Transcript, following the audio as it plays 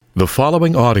The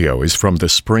following audio is from the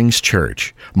Springs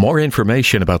Church. More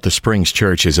information about the Springs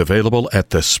Church is available at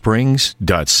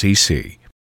thesprings.cc.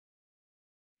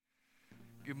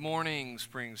 Good morning,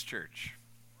 Springs Church.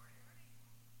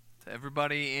 To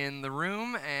everybody in the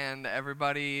room and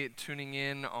everybody tuning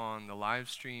in on the live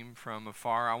stream from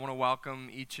afar, I want to welcome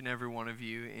each and every one of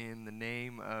you in the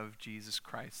name of Jesus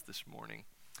Christ this morning.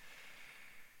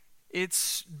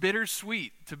 It's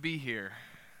bittersweet to be here.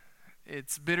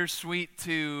 It's bittersweet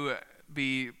to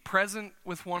be present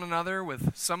with one another,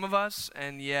 with some of us,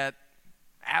 and yet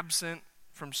absent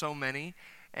from so many.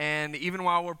 And even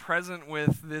while we're present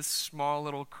with this small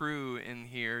little crew in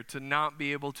here, to not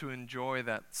be able to enjoy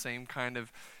that same kind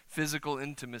of physical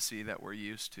intimacy that we're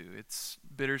used to. It's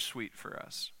bittersweet for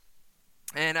us.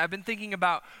 And I've been thinking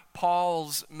about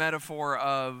Paul's metaphor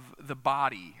of the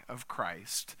body of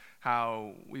Christ,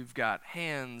 how we've got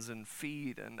hands and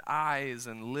feet and eyes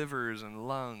and livers and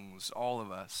lungs, all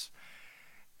of us.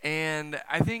 And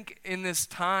I think in this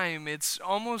time, it's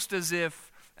almost as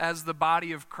if, as the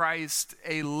body of Christ,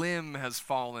 a limb has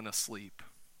fallen asleep.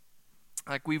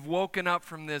 Like we've woken up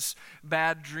from this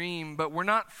bad dream, but we're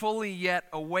not fully yet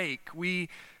awake.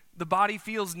 The body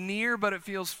feels near, but it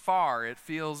feels far. It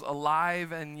feels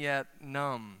alive and yet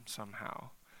numb somehow.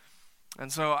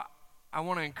 And so I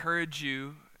want to encourage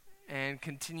you and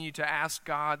continue to ask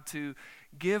God to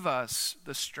give us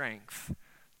the strength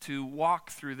to walk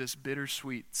through this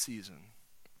bittersweet season.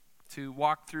 To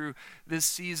walk through this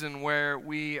season where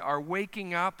we are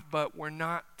waking up, but we're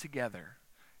not together.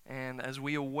 And as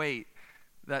we await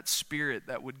that spirit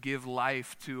that would give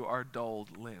life to our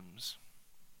dulled limbs.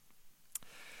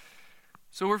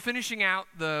 So we're finishing out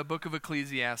the book of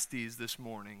Ecclesiastes this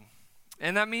morning.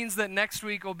 And that means that next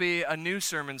week will be a new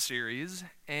sermon series.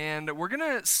 And we're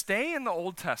going to stay in the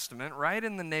Old Testament, right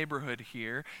in the neighborhood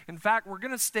here. In fact, we're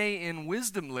going to stay in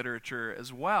wisdom literature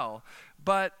as well.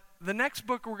 But the next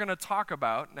book we're going to talk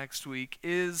about next week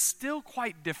is still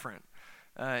quite different.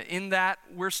 In that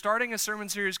we're starting a sermon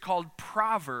series called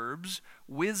Proverbs,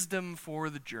 Wisdom for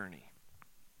the Journey.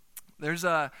 There's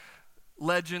a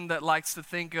legend that likes to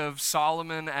think of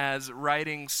Solomon as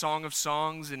writing Song of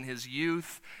Songs in his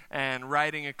youth and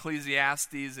writing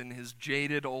Ecclesiastes in his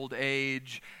jaded old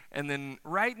age, and then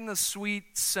right in the sweet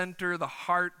center, the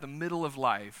heart, the middle of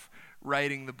life,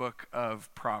 writing the book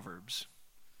of Proverbs.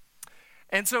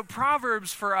 And so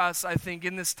Proverbs for us, I think,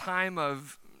 in this time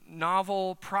of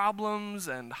novel problems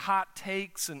and hot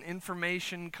takes and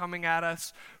information coming at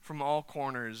us from all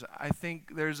corners, I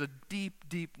think there's a deep,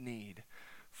 deep need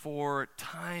for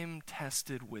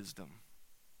time-tested wisdom.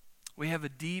 We have a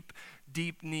deep,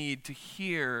 deep need to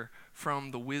hear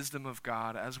from the wisdom of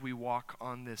God as we walk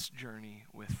on this journey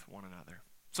with one another.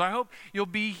 So I hope you'll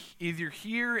be either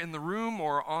here in the room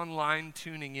or online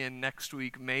tuning in next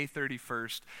week, May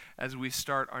 31st, as we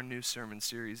start our new sermon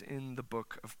series in the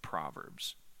book of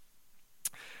Proverbs.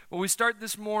 Well, we start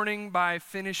this morning by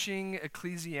finishing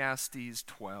Ecclesiastes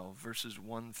 12, verses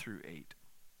 1 through 8.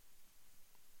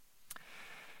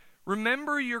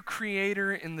 Remember your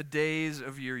Creator in the days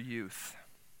of your youth,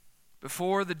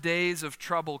 before the days of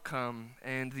trouble come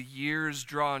and the years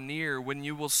draw near when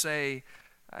you will say,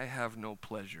 I have no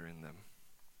pleasure in them.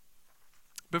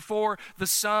 Before the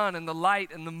sun and the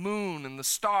light and the moon and the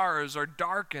stars are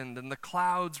darkened and the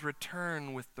clouds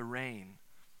return with the rain.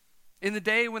 In the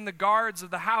day when the guards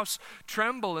of the house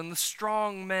tremble and the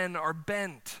strong men are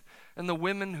bent and the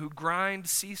women who grind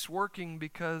cease working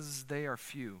because they are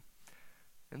few.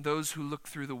 And those who look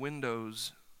through the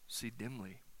windows see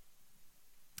dimly.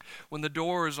 When the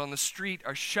doors on the street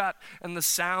are shut and the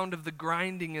sound of the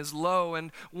grinding is low,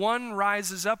 and one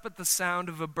rises up at the sound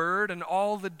of a bird, and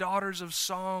all the daughters of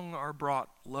song are brought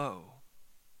low.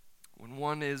 When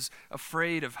one is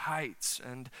afraid of heights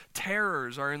and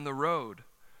terrors are in the road,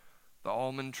 the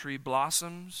almond tree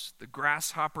blossoms, the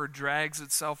grasshopper drags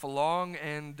itself along,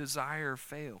 and desire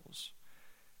fails,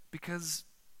 because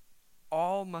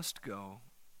all must go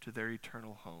to their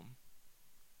eternal home.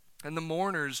 And the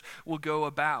mourners will go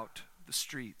about the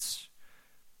streets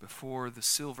before the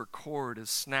silver cord is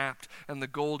snapped and the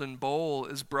golden bowl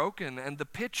is broken and the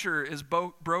pitcher is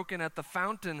broken at the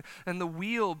fountain and the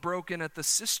wheel broken at the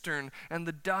cistern and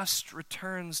the dust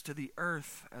returns to the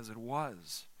earth as it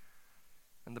was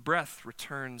and the breath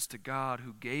returns to God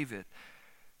who gave it.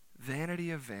 Vanity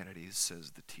of vanities,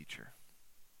 says the teacher.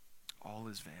 All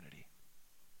is vanity.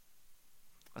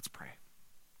 Let's pray.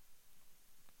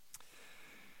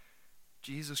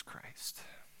 Jesus Christ,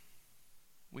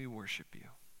 we worship you.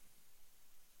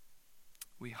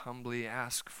 We humbly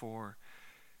ask for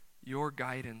your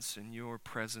guidance and your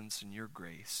presence and your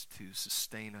grace to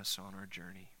sustain us on our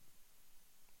journey.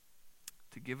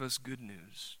 to give us good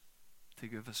news, to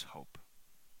give us hope.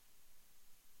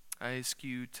 I ask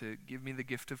you to give me the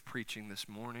gift of preaching this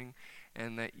morning,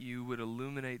 and that you would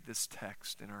illuminate this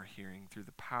text in our hearing through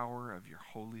the power of your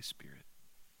Holy Spirit.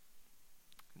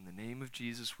 In the name of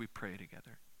Jesus we pray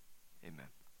together. Amen.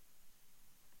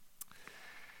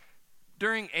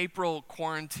 During April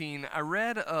quarantine, I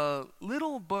read a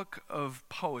little book of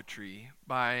poetry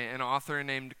by an author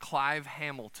named Clive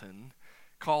Hamilton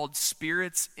called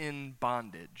Spirits in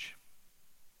Bondage.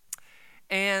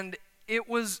 And it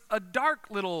was a dark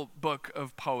little book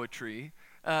of poetry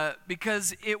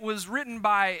because it was written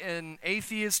by an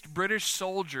atheist British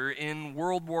soldier in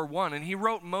World War I, and he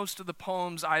wrote most of the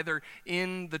poems either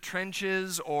in the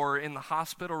trenches or in the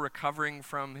hospital recovering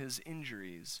from his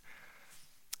injuries.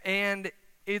 And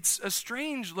it's a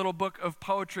strange little book of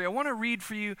poetry. I want to read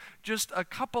for you just a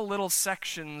couple little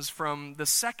sections from the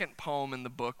second poem in the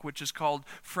book, which is called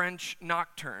French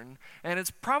Nocturne. And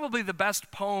it's probably the best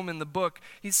poem in the book.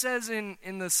 He says in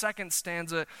the second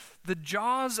stanza, "The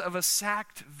jaws of a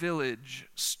sacked village,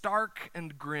 stark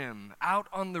and grim, out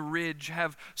on the ridge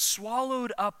have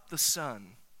swallowed up the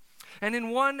sun. And in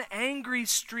one angry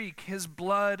streak his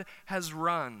blood has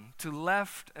run to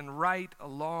left and right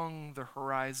along the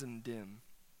horizon dim."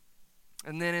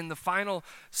 And then in the final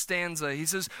stanza, he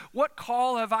says, "What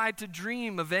call have I to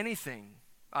dream of anything?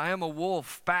 I am a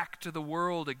wolf back to the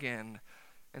world again,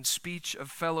 and speech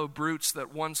of fellow brutes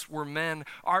that once were men.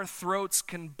 Our throats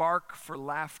can bark for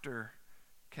laughter,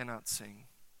 cannot sing."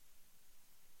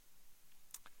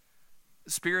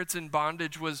 Spirits in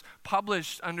Bondage was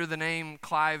published under the name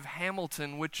Clive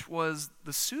Hamilton, which was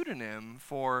the pseudonym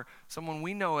for someone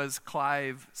we know as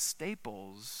Clive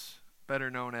Staples, better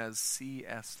known as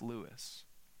C.S. Lewis.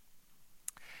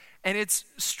 And it's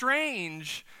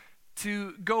strange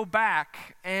to go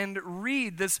back and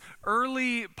read this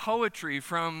early poetry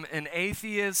from an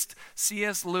atheist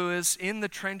C.S. Lewis in the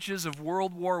trenches of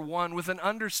World War I with an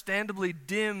understandably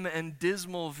dim and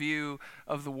dismal view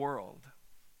of the world.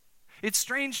 It's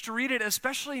strange to read it,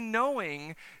 especially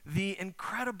knowing the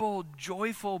incredible,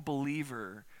 joyful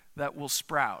believer that will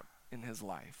sprout in his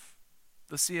life.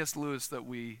 The C.S. Lewis that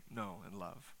we know and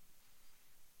love.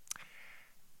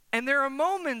 And there are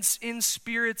moments in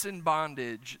Spirits in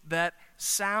Bondage that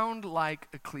sound like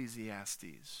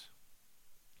Ecclesiastes.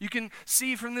 You can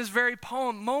see from this very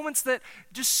poem moments that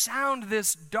just sound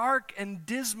this dark and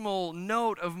dismal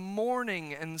note of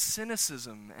mourning and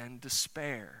cynicism and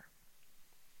despair.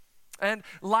 And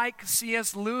like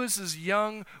C.S. Lewis's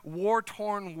young,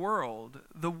 war-torn world,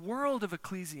 the world of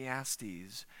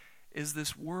Ecclesiastes is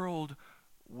this world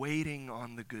waiting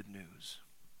on the good news.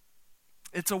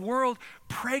 It's a world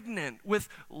pregnant with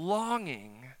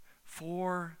longing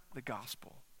for the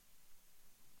gospel.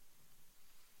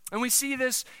 And we see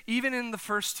this even in the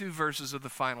first two verses of the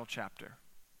final chapter.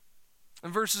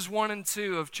 In verses 1 and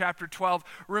 2 of chapter 12,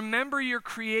 "Remember your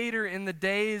Creator in the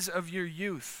days of your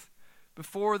youth,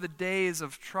 before the days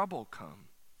of trouble come,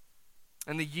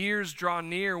 and the years draw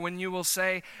near when you will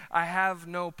say, I have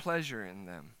no pleasure in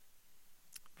them.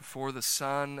 Before the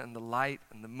sun and the light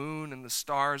and the moon and the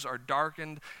stars are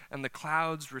darkened and the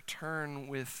clouds return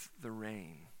with the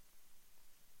rain."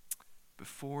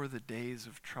 Before the days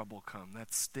of trouble come.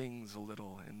 That stings a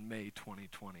little in May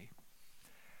 2020.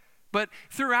 But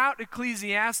throughout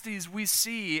Ecclesiastes, we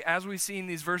see, as we see in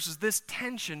these verses, this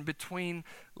tension between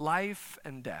life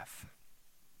and death.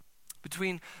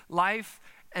 Between life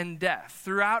and death.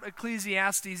 Throughout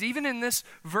Ecclesiastes, even in this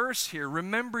verse here,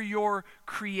 remember your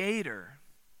Creator.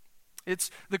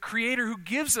 It's the Creator who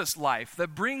gives us life,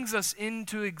 that brings us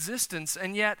into existence,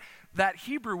 and yet that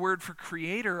Hebrew word for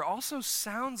creator also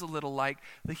sounds a little like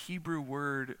the Hebrew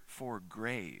word for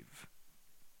grave.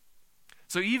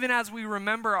 So even as we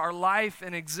remember our life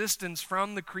and existence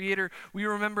from the Creator, we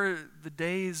remember the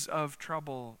days of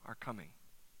trouble are coming.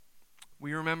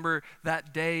 We remember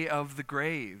that day of the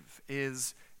grave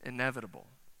is inevitable.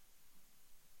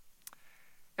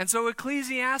 And so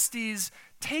Ecclesiastes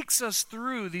takes us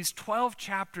through these 12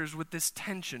 chapters with this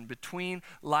tension between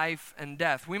life and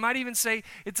death. We might even say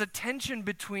it's a tension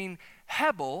between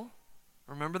Hebel,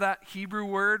 remember that Hebrew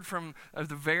word from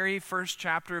the very first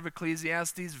chapter of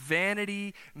Ecclesiastes,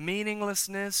 vanity,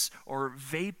 meaninglessness, or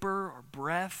vapor, or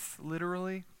breath,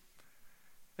 literally.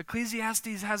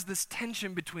 Ecclesiastes has this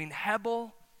tension between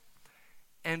Hebel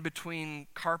and between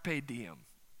carpe diem.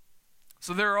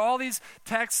 So there are all these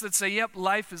texts that say, yep,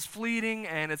 life is fleeting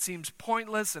and it seems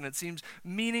pointless and it seems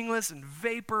meaningless and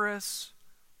vaporous.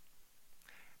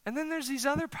 And then there's these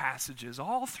other passages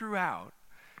all throughout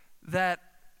that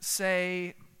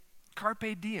say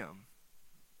carpe diem,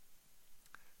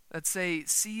 that say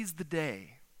seize the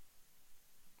day,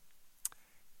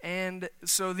 And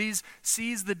so these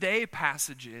seize the day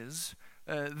passages,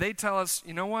 they tell us,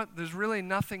 you know what, there's really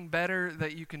nothing better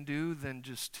that you can do than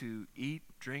just to eat,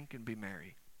 drink, and be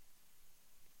merry.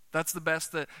 That's the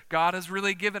best that God has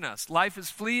really given us. Life is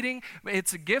fleeting.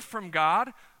 It's a gift from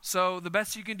God. So the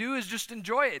best you can do is just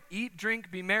enjoy it. Eat, drink,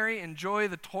 be merry. Enjoy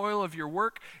the toil of your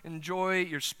work. Enjoy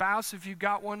your spouse if you've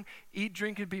got one. Eat,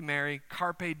 drink, and be merry.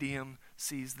 Carpe diem,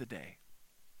 seize the day.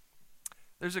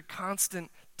 There's a constant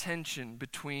tension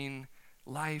between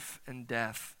life and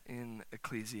death in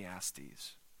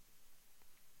Ecclesiastes.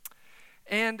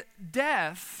 And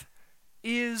death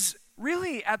is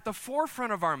really at the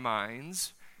forefront of our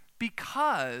minds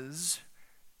because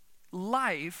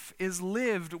life is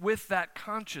lived with that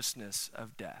consciousness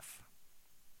of death.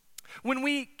 When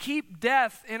we keep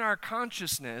death in our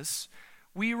consciousness,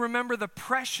 we remember the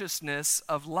preciousness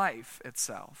of life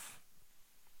itself.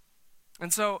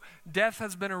 And so death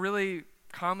has been a really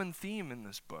common theme in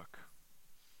this book.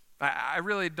 I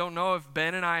really don't know if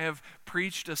Ben and I have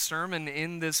preached a sermon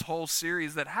in this whole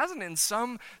series that hasn't in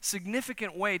some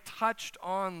significant way touched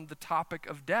on the topic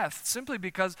of death, simply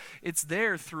because it's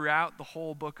there throughout the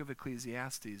whole book of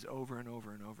Ecclesiastes over and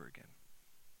over and over again.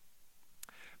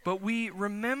 But we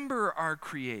remember our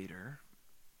Creator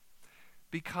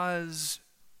because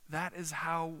that is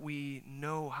how we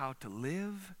know how to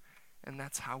live, and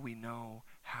that's how we know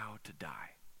how to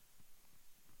die.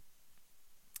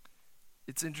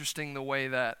 It's interesting the way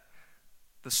that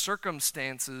the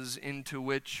circumstances into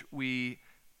which we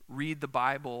read the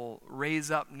Bible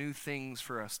raise up new things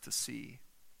for us to see.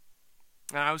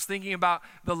 And I was thinking about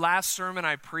the last sermon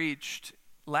I preached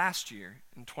last year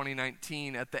in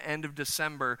 2019 at the end of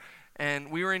December, and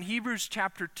we were in Hebrews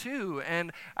chapter 2,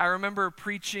 and I remember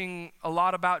preaching a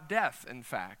lot about death, in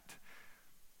fact.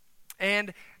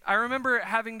 And I remember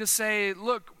having to say,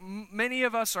 look, many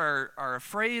of us are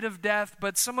afraid of death,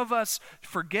 but some of us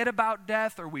forget about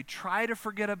death, or we try to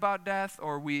forget about death,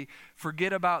 or we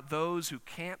forget about those who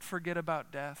can't forget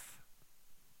about death.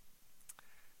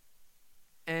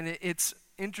 And it's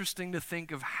interesting to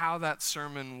think of how that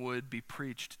sermon would be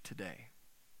preached today,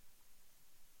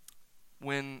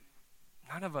 when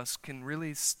none of us can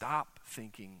really stop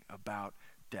thinking about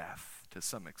death to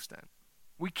some extent.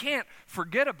 We can't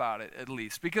forget about it, at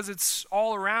least, because it's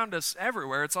all around us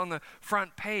everywhere. It's on the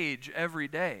front page every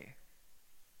day.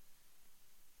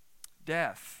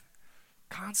 Death,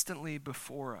 constantly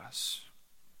before us,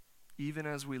 even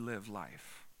as we live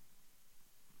life.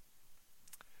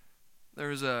 There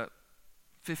was a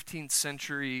 15th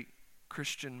century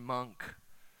Christian monk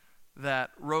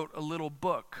that wrote a little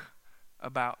book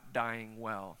about dying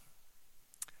well.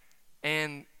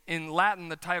 And in Latin,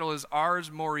 the title is Ars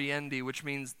Moriendi, which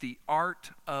means the art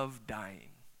of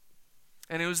dying.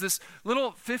 And it was this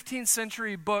little 15th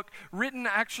century book written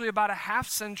actually about a half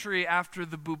century after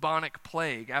the bubonic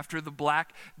plague, after the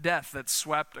Black Death that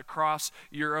swept across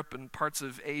Europe and parts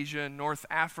of Asia and North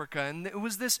Africa. And it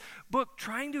was this book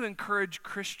trying to encourage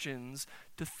Christians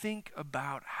to think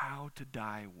about how to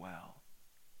die well.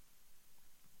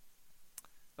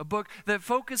 A book that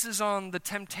focuses on the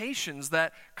temptations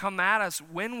that come at us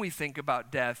when we think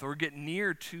about death or get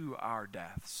near to our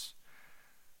deaths.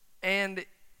 And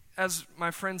as my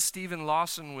friend Stephen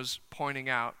Lawson was pointing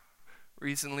out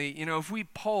recently, you know, if we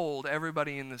polled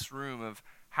everybody in this room of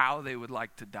how they would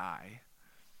like to die,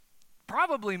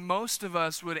 probably most of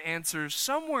us would answer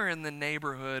somewhere in the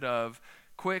neighborhood of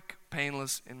quick,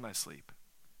 painless, in my sleep.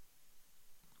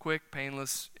 Quick,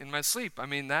 painless, in my sleep. I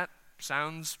mean, that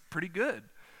sounds pretty good.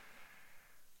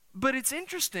 But it's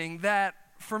interesting that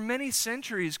for many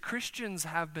centuries, Christians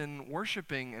have been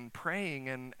worshiping and praying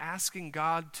and asking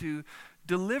God to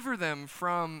deliver them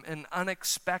from an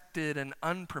unexpected and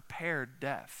unprepared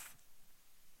death.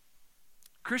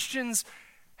 Christians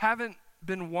haven't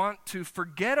been want to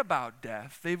forget about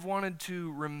death. They've wanted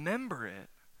to remember it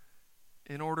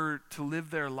in order to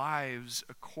live their lives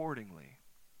accordingly.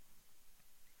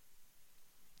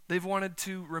 They've wanted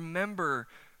to remember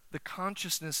the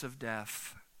consciousness of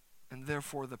death and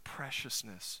therefore the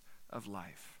preciousness of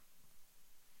life.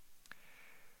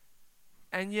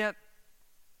 And yet,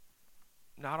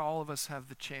 not all of us have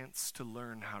the chance to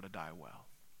learn how to die well.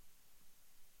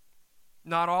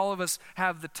 Not all of us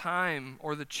have the time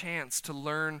or the chance to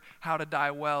learn how to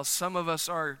die well. Some of us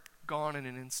are gone in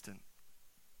an instant.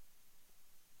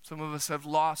 Some of us have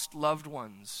lost loved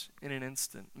ones in an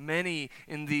instant. Many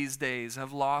in these days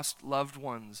have lost loved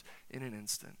ones in an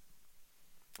instant.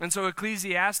 And so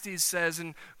Ecclesiastes says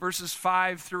in verses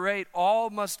 5 through 8, all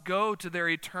must go to their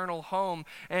eternal home,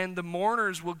 and the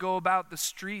mourners will go about the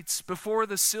streets before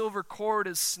the silver cord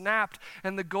is snapped,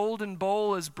 and the golden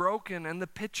bowl is broken, and the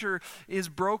pitcher is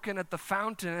broken at the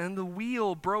fountain, and the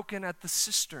wheel broken at the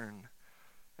cistern.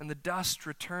 And the dust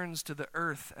returns to the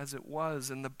earth as it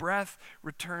was, and the breath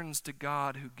returns to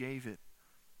God who gave it.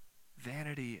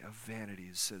 Vanity of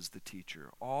vanities, says the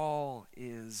teacher. All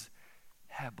is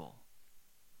Hebel.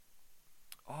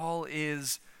 All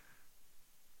is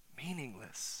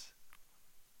meaningless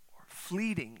or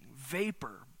fleeting,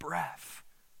 vapor, breath.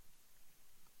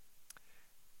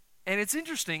 And it's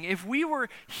interesting, if we were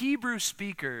Hebrew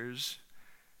speakers,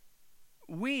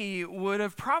 we would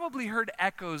have probably heard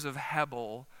echoes of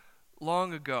Hebel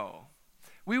long ago.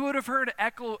 We would have heard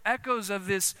echoes of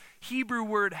this Hebrew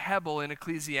word Hebel in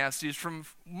Ecclesiastes from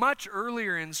much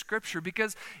earlier in Scripture,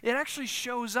 because it actually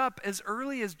shows up as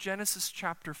early as Genesis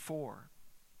chapter 4.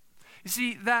 You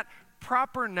see, that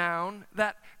proper noun,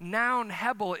 that noun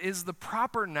Hebel, is the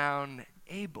proper noun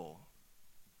Abel.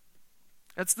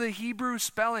 That's the Hebrew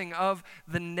spelling of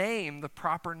the name, the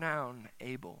proper noun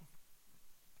Abel.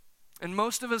 And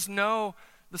most of us know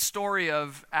the story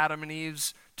of Adam and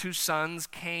Eve's two sons,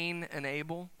 Cain and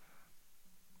Abel.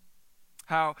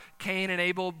 How Cain and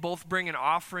Abel both bring an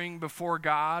offering before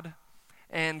God,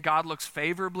 and God looks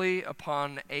favorably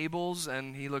upon Abel's,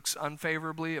 and he looks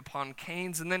unfavorably upon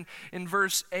Cain's. And then in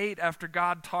verse 8, after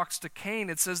God talks to Cain,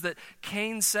 it says that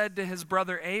Cain said to his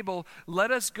brother Abel,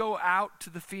 "Let us go out to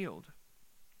the field."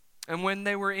 And when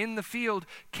they were in the field,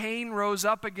 Cain rose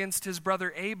up against his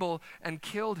brother Abel and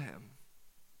killed him.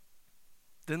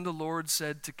 Then the Lord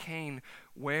said to Cain,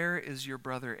 "Where is your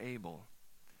brother Abel?"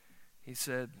 He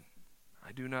said,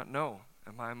 "I do not know.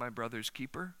 Am I my brother's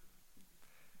keeper?"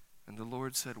 And the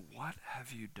Lord said, "What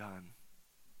have you done?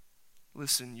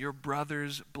 Listen, your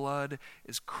brother's blood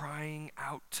is crying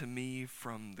out to me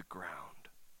from the ground."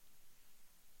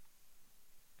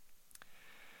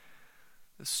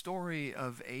 The story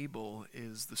of Abel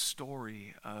is the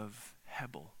story of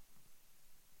Hebel.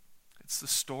 It's the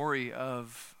story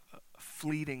of a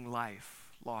fleeting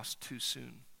life lost too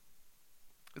soon.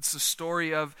 It's the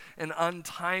story of an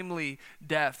untimely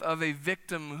death, of a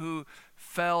victim who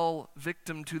fell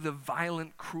victim to the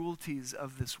violent cruelties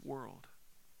of this world.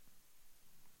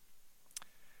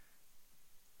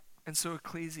 And so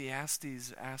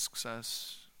Ecclesiastes asks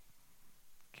us,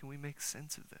 can we make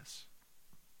sense of this?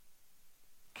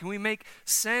 Can we make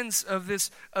sense of this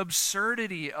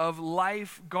absurdity of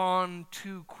life gone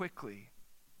too quickly?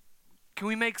 Can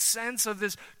we make sense of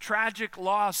this tragic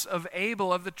loss of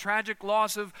Abel, of the tragic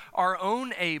loss of our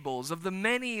own Abels, of the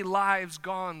many lives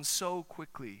gone so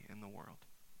quickly in the world?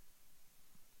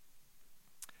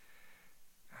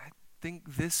 I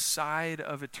think this side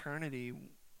of eternity,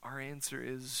 our answer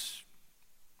is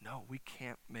no, we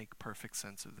can't make perfect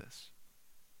sense of this.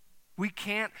 We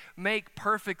can't make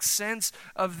perfect sense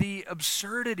of the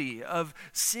absurdity of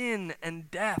sin and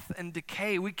death and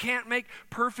decay. We can't make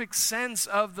perfect sense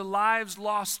of the lives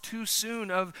lost too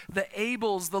soon, of the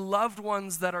Abels, the loved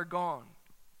ones that are gone.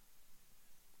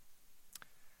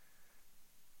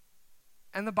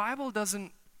 And the Bible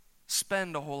doesn't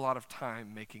spend a whole lot of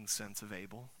time making sense of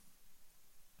Abel.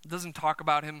 It doesn't talk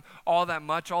about him all that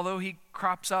much, although he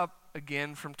crops up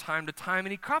again from time to time,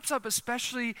 and he crops up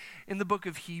especially in the book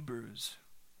of Hebrews.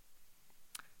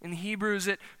 In Hebrews,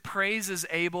 it praises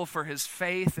Abel for his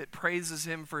faith, it praises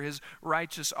him for his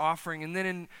righteous offering, and then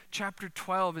in chapter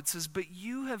 12 it says, "But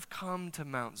you have come to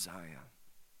Mount Zion,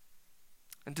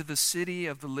 and to the city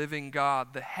of the living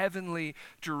God, the heavenly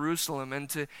Jerusalem, and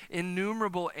to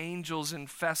innumerable angels in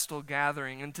festal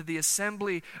gathering, and to the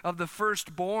assembly of the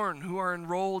firstborn who are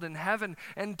enrolled in heaven,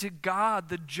 and to God,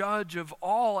 the judge of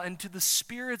all, and to the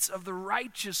spirits of the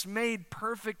righteous made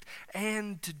perfect,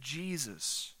 and to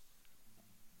Jesus,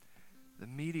 the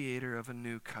mediator of a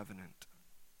new covenant,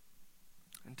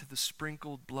 and to the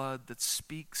sprinkled blood that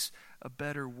speaks a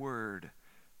better word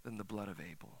than the blood of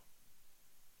Abel."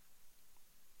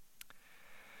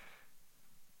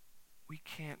 We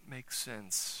can't make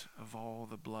sense of all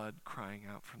the blood crying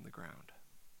out from the ground.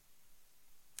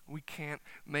 We can't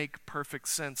make perfect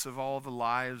sense of all the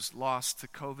lives lost to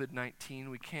COVID-19.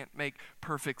 We can't make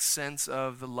perfect sense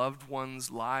of the loved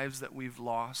ones' lives that we've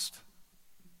lost.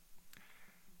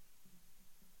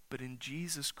 But in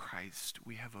Jesus Christ,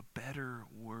 we have a better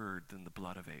word than the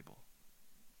blood of Abel.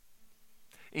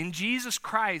 In Jesus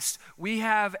Christ, we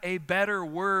have a better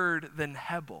word than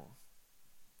Hebel.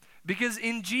 Because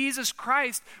in Jesus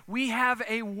Christ, we have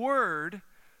a word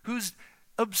whose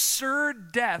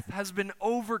absurd death has been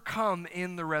overcome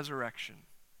in the resurrection.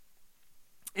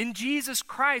 In Jesus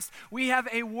Christ, we have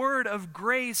a word of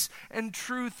grace and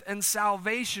truth and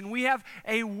salvation. We have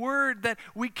a word that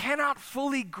we cannot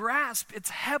fully grasp. It's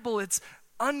Hebel, it's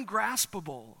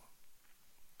ungraspable.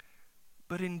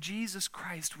 But in Jesus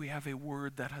Christ, we have a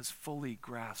word that has fully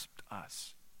grasped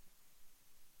us,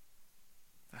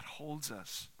 that holds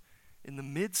us in the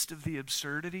midst of the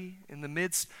absurdity, in the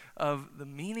midst of the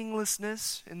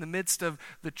meaninglessness, in the midst of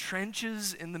the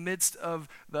trenches, in the midst of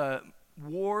the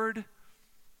ward.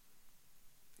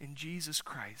 In Jesus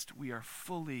Christ, we are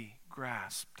fully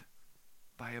grasped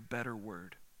by a better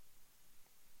word,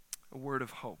 a word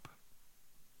of hope.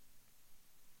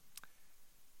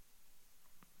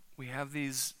 We have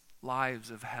these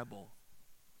lives of Hebel,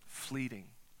 fleeting,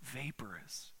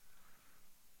 vaporous.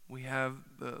 We have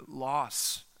the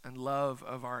loss and love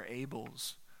of our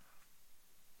Abels.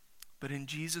 But in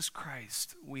Jesus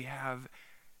Christ, we have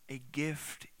a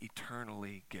gift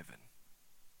eternally given.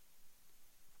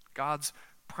 God's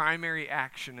primary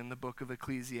action in the book of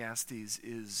Ecclesiastes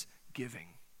is giving.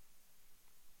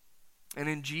 And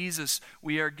in Jesus,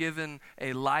 we are given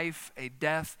a life, a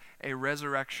death, a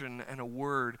resurrection, and a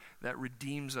word that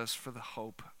redeems us for the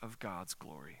hope of God's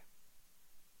glory.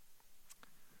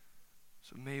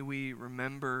 So may we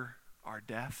remember our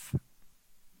death.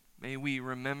 May we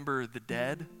remember the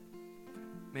dead.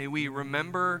 May we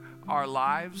remember our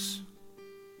lives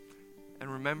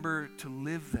and remember to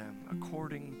live them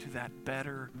according to that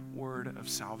better word of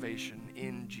salvation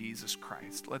in Jesus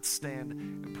Christ. Let's stand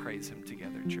and praise him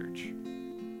together, church.